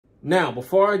Now,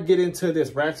 before I get into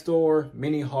this rack store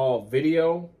mini haul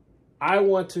video, I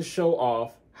want to show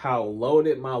off how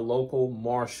loaded my local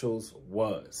Marshalls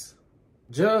was.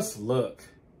 Just look.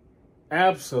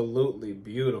 Absolutely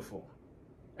beautiful.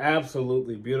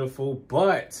 Absolutely beautiful.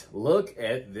 But look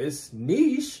at this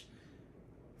niche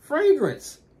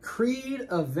fragrance. Creed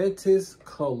Aventus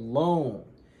Cologne.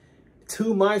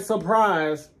 To my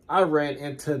surprise, I ran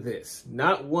into this.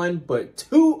 Not one, but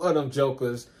two of them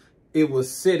jokers. It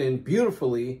was sitting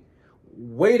beautifully,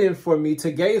 waiting for me to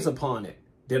gaze upon it.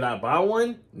 Did I buy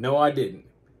one? No, I didn't.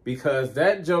 Because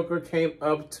that joker came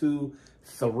up to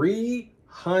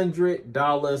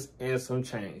 $300 and some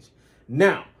change.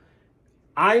 Now,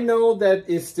 I know that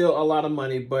it's still a lot of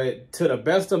money, but to the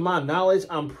best of my knowledge,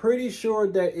 I'm pretty sure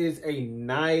that is a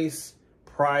nice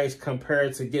price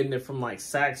compared to getting it from like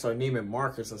Saks or Neiman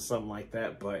Marcus or something like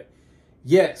that. But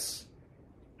yes,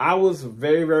 I was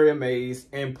very, very amazed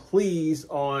and pleased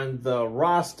on the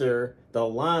roster, the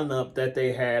lineup that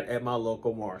they had at my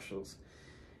local Marshalls.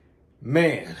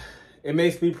 Man, it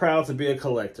makes me proud to be a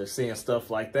collector seeing stuff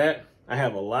like that. I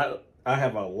have a lot,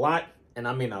 and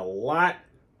I mean a lot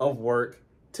of work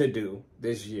to do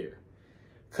this year,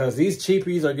 because these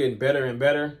cheapies are getting better and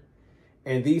better,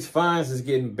 and these finds is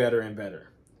getting better and better,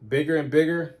 bigger and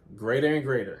bigger, greater and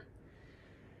greater.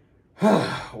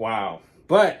 Wow.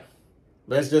 But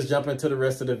let's just jump into the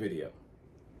rest of the video.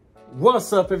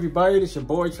 What's up, everybody? It's your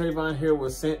boy Trayvon here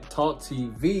with Scent Talk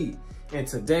TV, and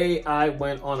today I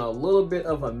went on a little bit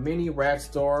of a mini rack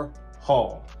store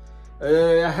haul.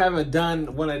 I haven't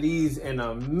done one of these in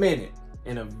a minute,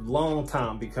 in a long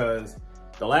time, because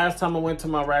the last time I went to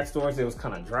my rack stores, it was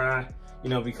kind of dry, you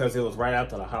know, because it was right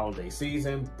after the holiday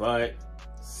season. But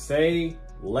say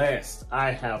less,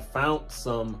 I have found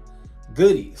some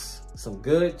goodies, some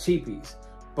good cheapies.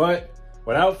 But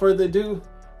without further ado,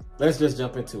 let's just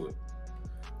jump into it.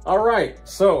 All right,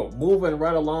 so moving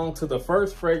right along to the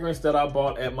first fragrance that I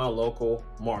bought at my local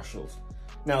Marshalls.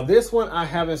 Now, this one I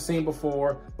haven't seen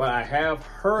before, but I have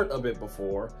heard of it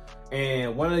before.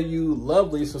 And one of you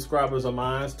lovely subscribers of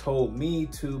mine told me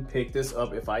to pick this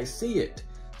up if I see it.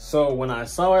 So when I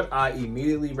saw it, I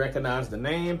immediately recognized the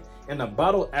name, and the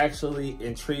bottle actually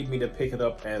intrigued me to pick it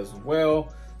up as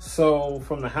well. So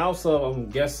from the house of, I'm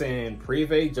guessing,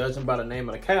 Prive, judging by the name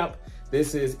of the cap,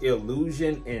 this is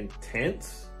Illusion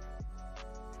Intense.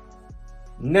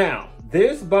 Now,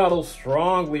 this bottle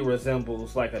strongly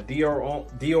resembles like a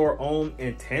Dior Homme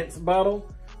Intense bottle.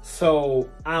 So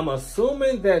I'm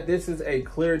assuming that this is a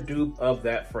clear dupe of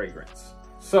that fragrance.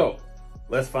 So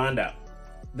let's find out.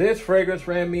 This fragrance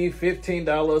ran me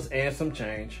 $15 and some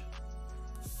change.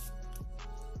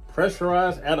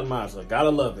 Pressurized atomizer,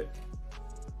 gotta love it.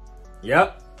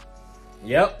 Yep.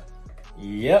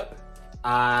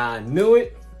 I knew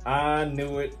it.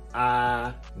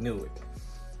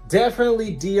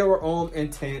 Definitely Dior Homme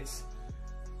Intense,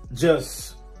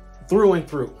 just through and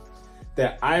through.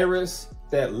 That iris,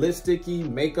 that lipsticky,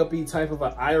 makeup-y type of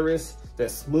an iris,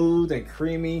 that's smooth and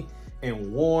creamy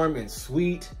and warm and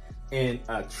sweet and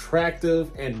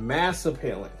attractive and mass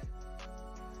appealing.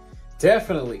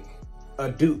 Definitely a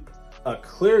dupe, a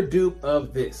clear dupe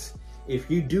of this.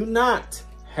 If you do not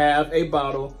have a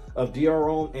bottle of Dior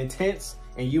Homme Intense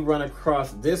and you run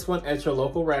across this one at your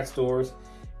local rack stores,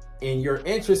 and you're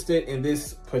interested in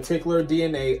this particular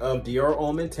DNA of Dior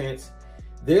Homme Intense,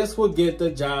 this will get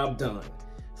the job done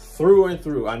through and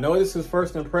through. I know this is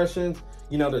first impressions.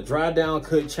 You know, the dry down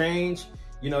could change.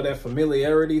 You know, that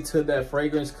familiarity to that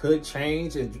fragrance could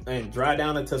change and dry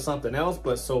down into something else.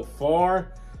 But so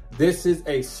far, this is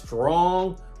a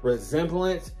strong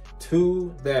resemblance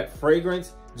to that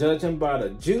fragrance, judging by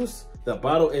the juice, the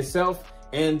bottle itself,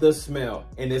 and the smell.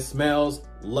 And it smells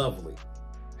lovely.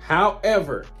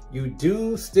 However, you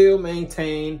do still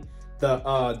maintain the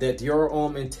that Dior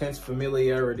Homme Intense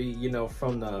familiarity, you know,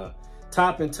 from the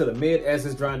top into the mid as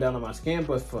it's drying down on my skin.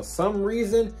 But for some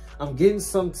reason, I'm getting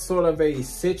some sort of a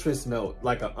citrus note,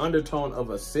 like an undertone of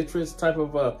a citrus type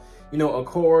of a, you know,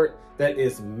 accord that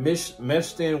is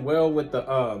meshed in well with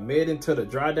the mid into the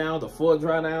dry down, the full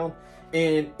dry down.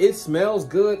 And it smells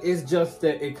good. It's just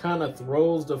that it kind of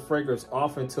throws the fragrance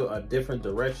off into a different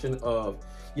direction of,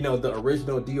 you know, the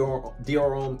original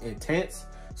Dior Homme Intense.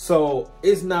 So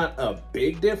it's not a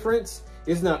big difference.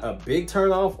 It's not a big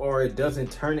turn off, or it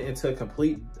doesn't turn it into a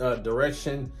complete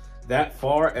direction that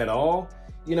far at all.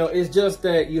 You know, it's just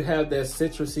that you have that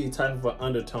citrusy type of an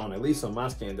undertone, at least on my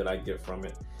skin, that I get from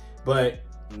it. But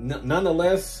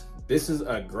nonetheless, this is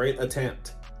a great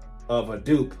attempt of a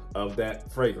dupe of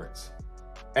that fragrance.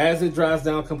 As it dries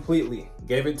down completely,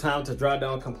 gave it time to dry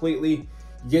down completely,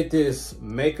 You get this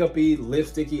makeup-y,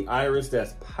 lipsticky iris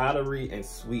that's powdery and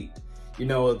sweet. You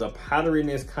know, the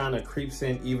powderiness kind of creeps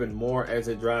in even more as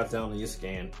it dries down on your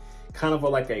skin. Kind of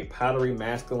like a powdery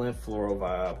masculine floral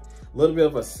vibe. A little bit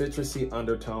of a citrusy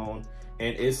undertone,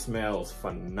 and it smells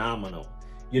phenomenal.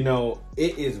 You know,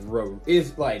 it is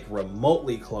like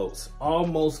remotely close,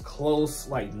 almost close,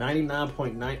 like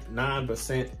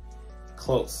 99.99%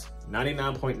 close.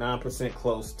 99.9%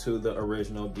 close to the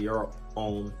original Dior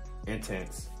Homme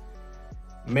Intense.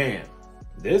 Man,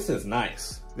 this is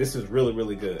nice. This is really,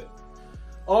 really good.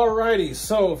 Alrighty,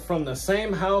 so from the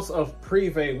same house of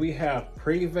Prive, we have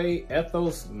Prive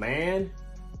Ethos Man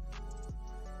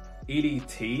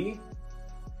EDT.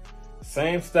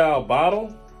 Same style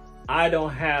bottle. I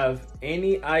don't have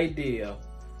any idea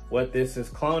what this is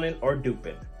cloning or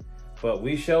duping, but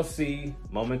we shall see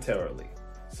momentarily.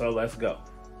 So let's go.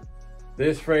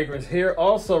 This fragrance here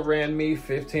also ran me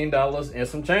 $15 and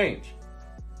some change.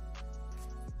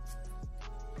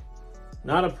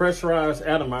 Not a pressurized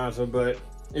atomizer, but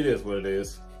it is what it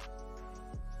is.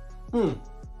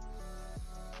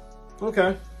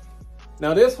 Okay.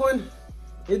 Now this one,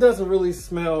 it doesn't really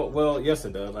smell, well, yes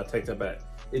it does, I take that back.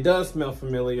 It does smell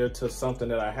familiar to something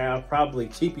that I have, probably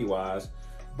cheapy wise,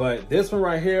 but this one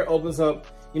right here opens up,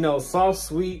 you know, soft,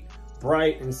 sweet,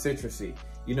 bright, and citrusy.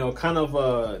 You know, kind of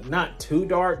not too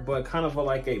dark, but kind of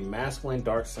like a masculine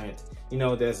dark scent, you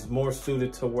know, that's more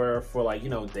suited to wear for like, you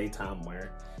know, daytime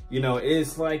wear. You know,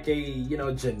 it's like a, you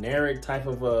know, generic type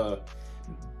of a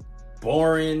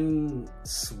boring,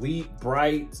 sweet,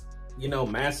 bright, you know,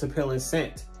 mass appealing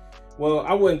scent. Well,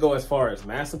 I wouldn't go as far as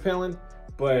mass appealing,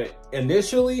 but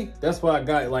initially that's what I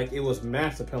got. Like, it was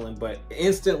mass appealing, but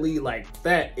instantly like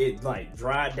that, it like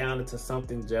dried down into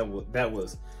something that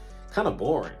was kind of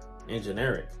boring and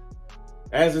generic.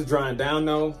 As it's drying down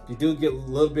though, you do get a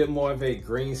little bit more of a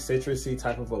green citrusy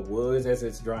type of a woods as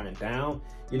it's drying down,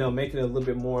 you know, making it a little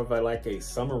bit more of a like a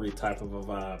summery type of a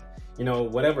vibe. You know,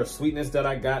 whatever sweetness that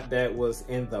I got that was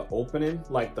in the opening,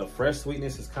 like the fresh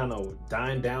sweetness is kind of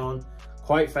dying down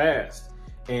quite fast.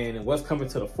 And what's coming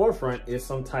to the forefront is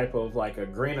some type of like a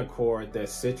green accord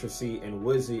that's citrusy and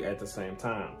woodsy at the same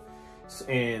time.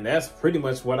 And that's pretty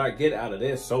much what I get out of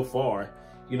this so far.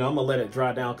 You know, I'm gonna let it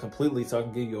dry down completely so I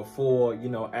can give you a full, you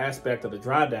know, aspect of the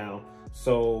dry down.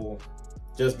 So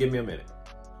just give me a minute.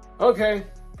 Okay,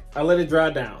 I let it dry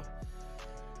down.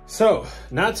 So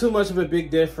not too much of a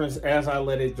big difference as I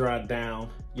let it dry down,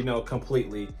 you know,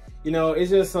 completely. You know,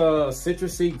 it's just a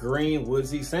citrusy, green,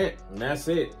 woodsy scent, and that's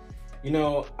it. You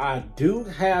know, I do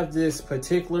have this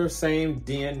particular same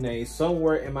DNA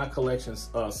somewhere in my collection,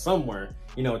 somewhere,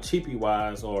 you know, cheapy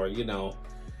wise, or, you know,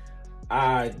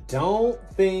 I don't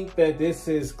think that this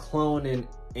is cloning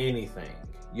anything,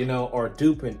 you know, or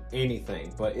duping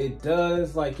anything, but it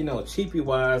does, like, you know, cheapy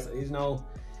wise, you know,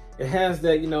 it has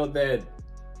that, you know, that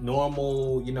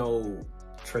normal, you know,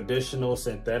 traditional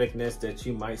syntheticness that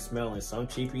you might smell in some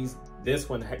cheapies. This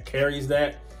one carries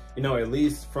that, you know, at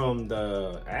least from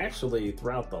the, actually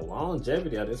throughout the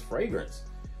longevity of this fragrance.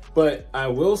 But I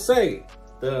will say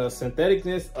the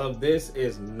syntheticness of this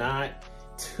is not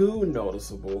too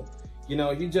noticeable. You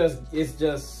know, it's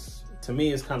just, to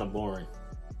me, it's kind of boring.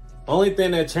 Only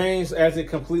thing that changed as it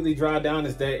completely dried down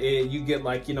is that you get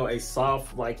like, you know, a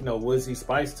soft, like, you know, woodsy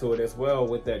spice to it as well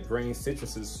with that green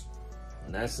citruses,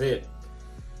 and that's it.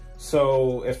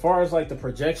 So as far as like the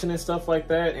projection and stuff like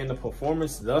that and the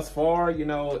performance thus far, you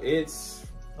know, it's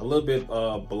a little bit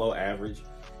below average.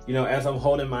 You know, as I'm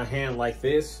holding my hand like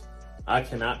this, I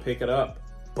cannot pick it up,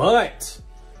 but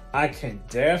I can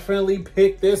definitely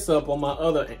pick this up on my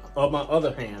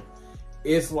other hand.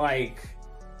 It's like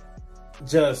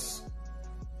just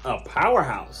a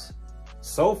powerhouse.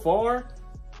 So far,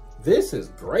 this is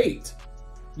great.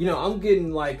 You know, I'm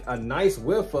getting like a nice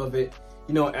whiff of it,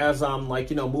 you know, as I'm like,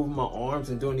 you know, moving my arms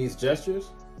and doing these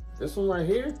gestures. This one right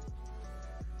here,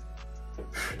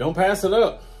 don't pass it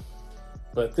up.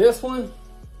 But this one,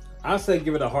 I say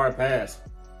give it a hard pass.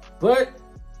 But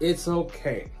it's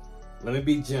okay. Let me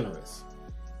be generous.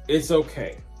 It's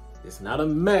okay. It's not a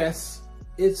mess.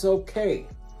 It's okay.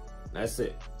 That's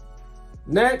it.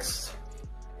 Next.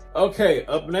 Okay,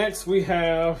 up next we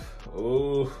have,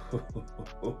 ooh,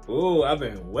 I've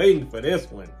been waiting for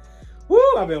this one. Woo,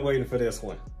 I've been waiting for this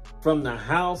one. From the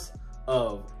house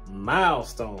of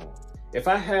Milestone. If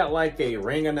I had like a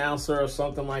ring announcer or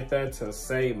something like that to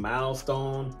say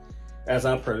Milestone as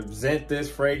I present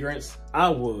this fragrance, I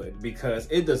would, because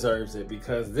it deserves it,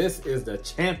 because this is the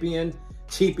champion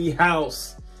cheapy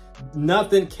house.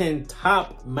 Nothing can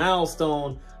top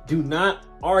Milestone. Do not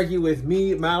argue with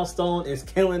me. Milestone is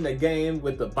killing the game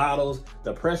with the bottles,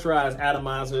 the pressurized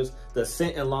atomizers, the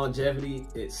scent and longevity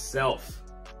itself.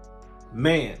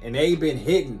 Man, and they've been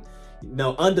hitting, you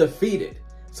know, undefeated.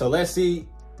 So let's see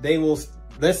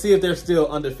if they're still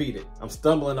undefeated. I'm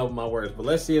stumbling over my words, but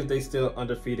let's see if they still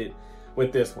undefeated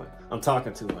with this one. I'm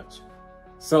talking too much.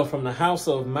 So from the house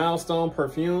of Milestone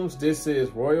Perfumes, this is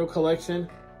Royal Collection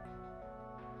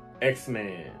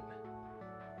X-Men.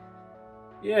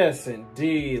 Yes,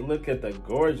 indeed. Look at the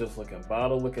gorgeous looking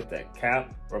bottle. Look at that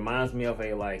cap. Reminds me of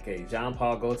a Jean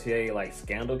Paul Gaultier like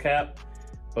scandal cap.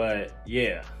 But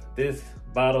yeah, this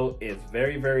bottle is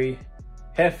very, very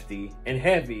hefty and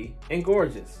heavy and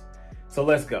gorgeous. So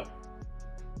let's go.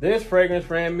 This fragrance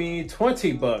ran me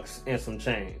 20 bucks and some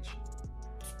change.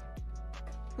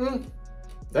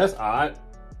 That's odd.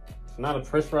 It's not a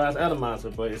pressurized atomizer,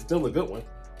 but it's still a good one.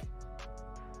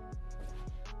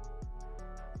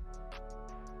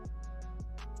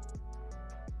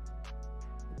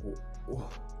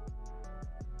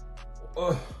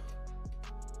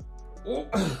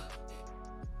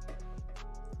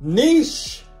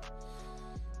 Niche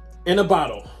in a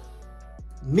bottle.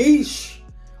 Niche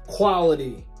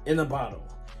quality in a bottle.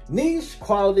 Niche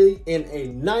quality in a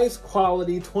nice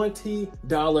quality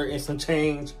 $20 and some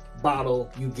change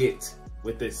bottle you get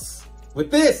with this.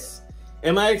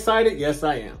 Am I excited? Yes,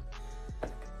 I am.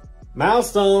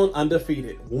 Milestone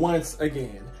undefeated once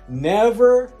again.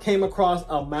 Never came across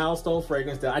a Milestone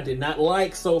fragrance that I did not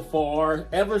like so far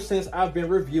ever since I've been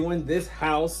reviewing this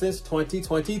house since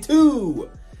 2022.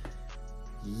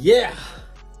 Yeah,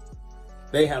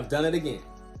 they have done it again.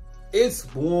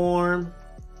 It's warm,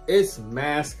 it's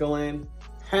masculine,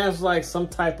 has like some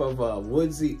type of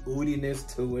woodsy oudiness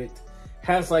to it,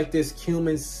 has like this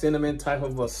cumin cinnamon type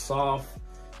of a soft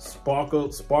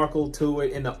sparkle to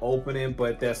it in the opening,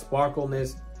 but that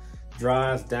sparkleness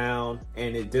dries down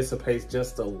and it dissipates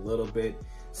just a little bit.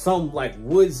 Some like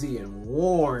woodsy and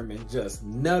warm and just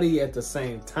nutty at the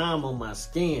same time on my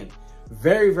skin.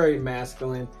 Very, very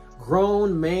masculine,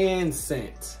 grown man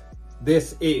scent.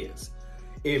 This is.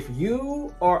 If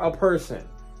you are a person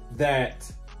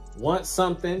that wants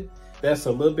something that's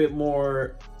a little bit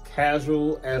more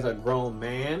casual as a grown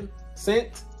man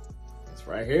scent, it's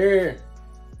right here.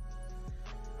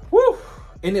 Woo!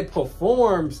 And it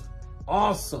performs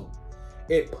awesome.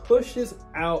 It pushes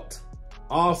out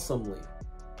awesomely.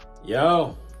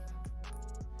 Yo,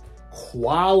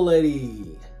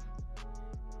 quality.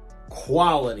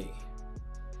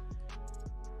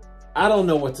 I don't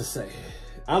know what to say.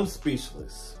 I'm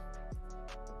speechless.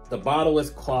 The bottle is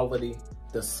quality.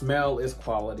 The smell is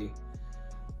quality.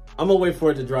 I'm gonna wait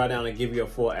for it to dry down and give you a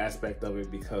full aspect of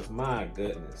it because my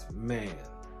goodness, man.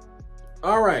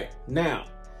 All right, now,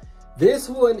 this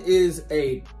one is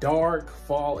a dark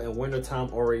fall and wintertime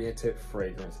oriented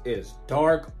fragrance. It's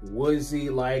dark, woodsy,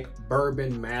 like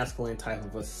bourbon masculine type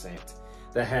of a scent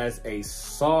that has a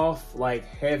soft, like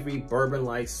heavy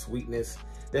bourbon-like sweetness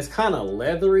that's kind of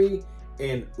leathery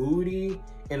and oody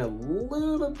and a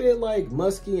little bit like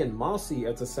musky and mossy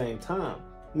at the same time.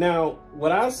 Now,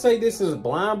 would I say this is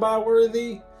blind buy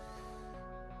worthy?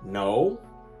 No,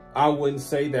 I wouldn't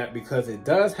say that because it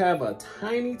does have a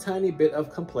tiny bit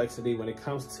of complexity when it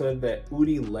comes to that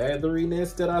oody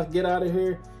leatheriness that I get out of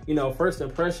here. You know, first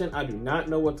impression, I do not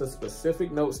know what the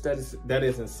specific notes that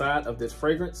is inside of this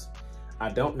fragrance. I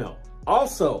don't know.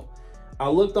 Also, I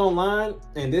looked online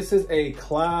and this is a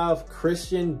Clive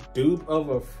Christian dupe of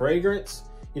a fragrance.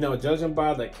 You know, judging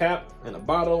by the cap and the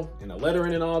bottle and the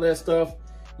lettering and all that stuff,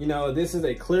 you know, this is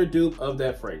a clear dupe of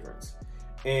that fragrance.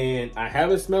 And I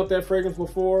haven't smelled that fragrance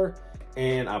before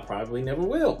and I probably never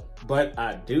will, but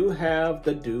I do have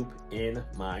the dupe in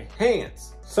my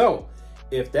hands. So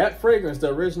if that fragrance, the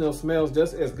original, smells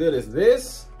just as good as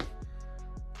this,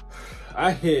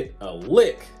 I hit a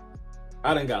lick.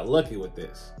 I done got lucky with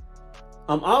this.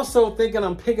 I'm also thinking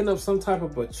I'm picking up some type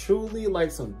of patchouli,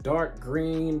 like some dark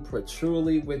green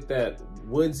patchouli with that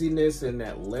woodsiness and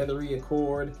that leathery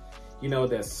accord. You know,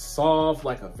 that's soft,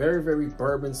 like a very, very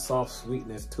bourbon soft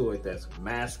sweetness to it that's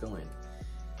masculine.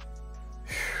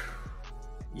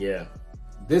 Yeah,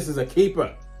 this is a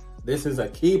keeper. This is a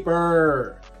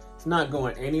keeper. It's not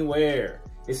going anywhere.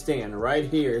 It's staying right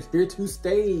here. It's here to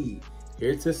stay.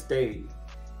 Here to stay.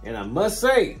 And I must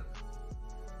say,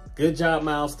 good job,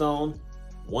 Milestone,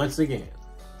 once again.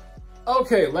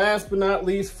 Okay, last but not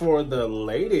least for the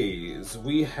ladies,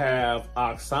 we have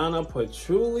Oxana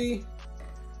Patchouli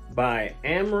by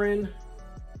Amaran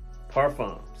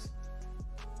Parfums.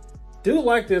 Do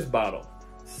like this bottle.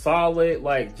 Solid,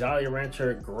 like Jolly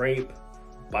Rancher grape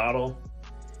bottle.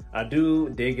 I do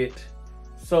dig it.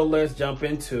 So let's jump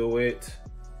into it.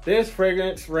 This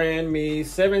fragrance ran me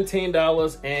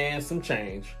 $17 and some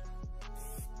change.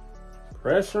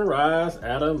 Pressurized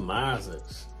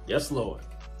atomizers. Yes, Lord.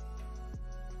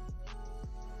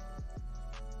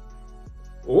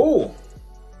 Oh,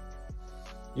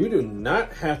 you do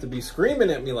not have to be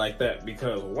screaming at me like that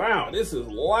because, wow, this is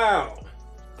loud.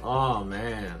 Oh,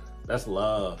 man, that's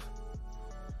love.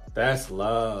 That's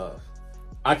love.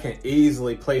 I can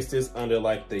easily place this under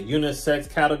like the unisex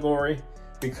category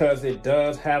because it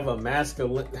does have a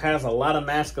has a lot of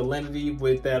masculinity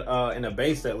with that in the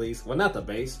base, at least. Well, not the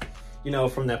base, you know,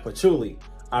 from that patchouli.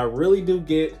 I really do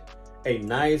get a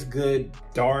nice, good,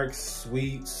 dark,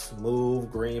 sweet,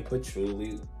 smooth green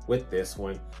patchouli with this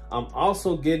one. I'm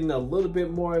also getting a little bit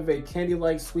more of a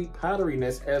candy-like sweet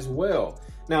powderiness as well.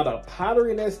 Now, the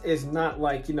powderiness is not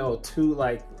like, you know, too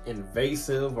like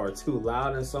invasive or too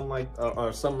loud and something like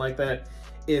that.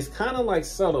 It's kind of like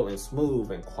subtle and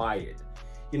smooth and quiet.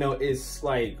 You know, it's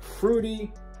like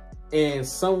fruity and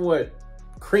somewhat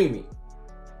creamy,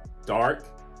 dark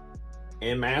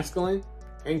and masculine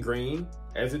and green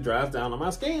as it dries down on my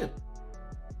skin.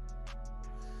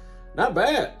 Not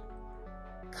bad.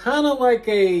 Kind of like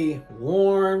a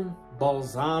warm,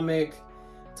 balsamic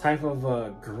type of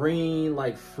a green,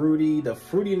 like fruity. The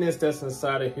fruitiness that's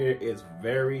inside of here is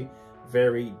very,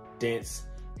 very dense,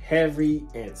 heavy,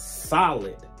 and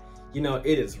solid. You know,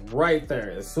 it is right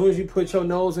there. As soon as you put your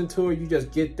nose into it, you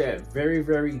just get that very,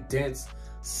 very dense,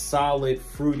 solid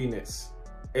fruitiness.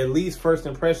 At least first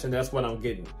impression, that's what I'm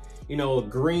getting. You know,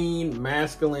 green,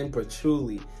 masculine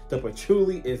patchouli. The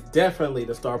patchouli is definitely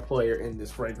the star player in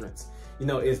this fragrance. You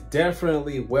know, it's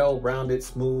definitely well-rounded,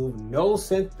 smooth, no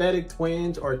synthetic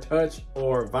twinge or touch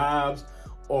or vibes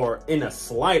or in the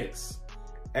slightest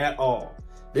at all.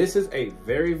 This is a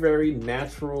very, very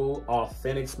natural,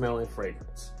 authentic smelling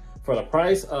fragrance for the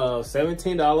price of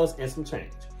 $17 and some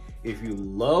change. If you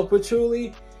love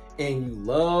patchouli and you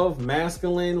love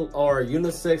masculine or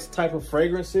unisex type of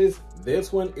fragrances,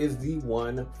 this one is the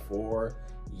one for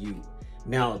you.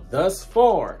 Now, thus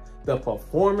far, the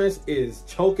performance is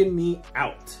choking me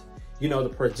out. You know,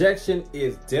 the projection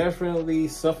is definitely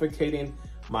suffocating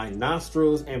my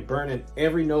nostrils and burning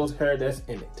every nose hair that's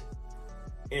in it.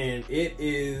 And it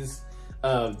is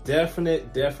a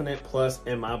definite plus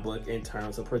in my book in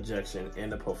terms of projection.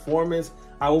 And the performance,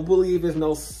 I will believe, is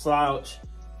no slouch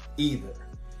either.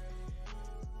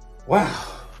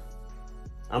 Wow.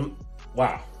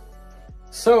 Wow.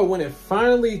 So when it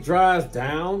finally dries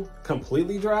down,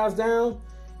 completely dries down,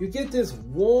 you get this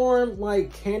warm,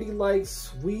 like candy-like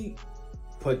sweet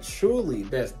patchouli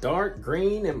that's dark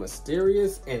green and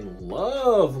mysterious and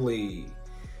lovely.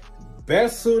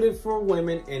 Best suited for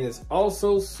women, and it's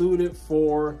also suited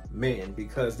for men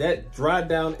because that dry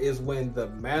down is when the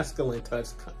masculine touch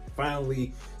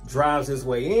finally drives its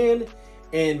way in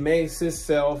and makes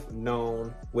itself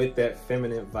known with that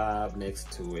feminine vibe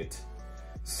next to it.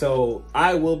 So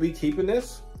I will be keeping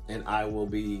this, and I will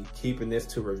be keeping this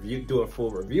to do a full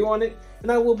review on it,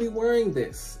 and I will be wearing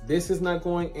this. This is not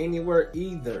going anywhere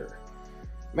either.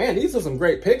 Man, these are some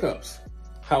great pickups.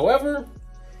 However,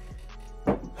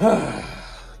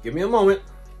 give me a moment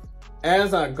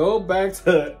as I go back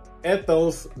to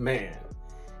Ethos, man.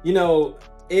 You know,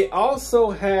 it also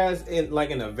has, in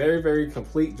a very, very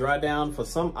complete dry down, for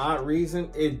some odd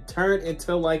reason, it turned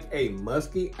into like a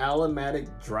musky, aromatic,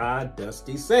 dry,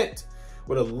 dusty scent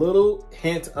with a little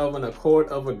hint of an accord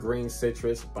of a green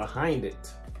citrus behind it.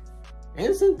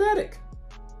 And synthetic.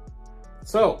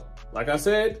 So, like I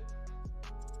said,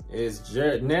 it's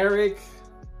generic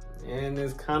and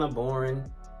it's kind of boring.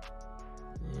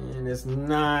 And it's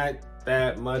not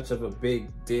that much of a big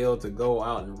deal to go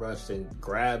out and rush and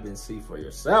grab and see for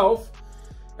yourself.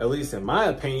 At least in my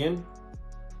opinion,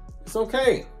 it's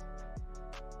okay.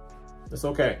 It's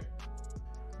okay.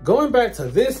 Going back to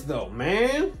this though,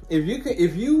 man, if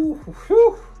you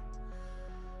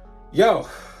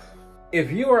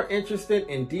are interested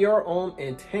in Dior Homme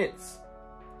Intense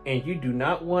and you do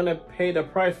not want to pay the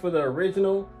price for the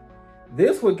original,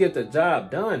 this would get the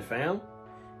job done, fam.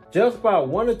 Just by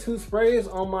 1 or 2 sprays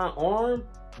on my arm,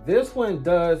 this one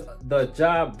does the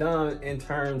job done in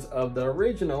terms of the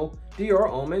original Dior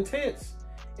Homme Intense,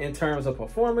 in terms of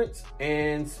performance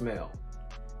and smell.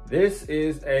 This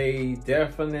is a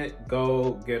definite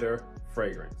go-getter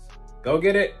fragrance. Go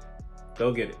get it,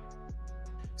 go get it.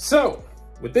 So,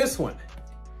 with this one,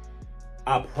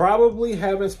 I probably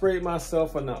haven't sprayed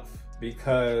myself enough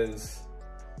because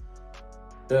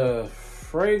the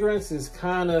fragrance is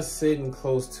kind of sitting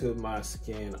close to my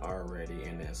skin already,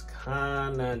 and it's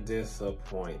kind of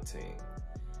disappointing.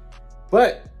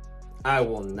 But I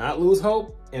will not lose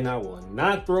hope, and I will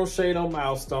not throw shade on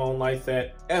Milestone like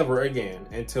that ever again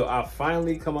until I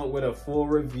finally come up with a full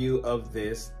review of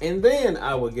this, and then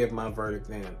I will give my verdict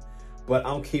then. But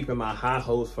I'm keeping my high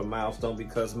hopes for Milestone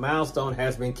because Milestone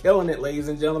has been killing it, ladies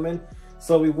and gentlemen.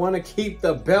 So we want to keep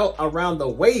the belt around the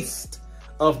waist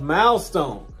of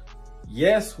Milestone.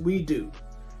 Yes, we do.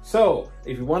 So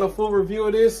if you want a full review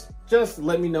of this, just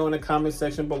let me know in the comment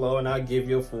section below and I'll give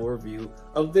you a full review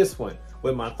of this one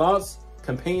with my thoughts,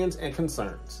 opinions, and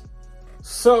concerns.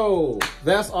 So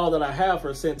that's all that I have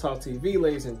for Scent Talk TV,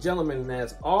 ladies and gentlemen. And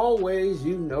as always,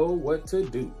 you know what to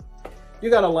do. You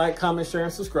gotta like, comment, share,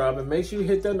 and subscribe, and make sure you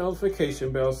hit that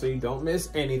notification bell so you don't miss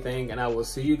anything. And I will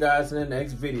see you guys in the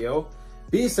next video.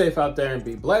 Be safe out there and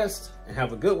be blessed, and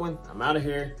have a good one. I'm out of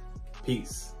here.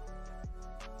 Peace.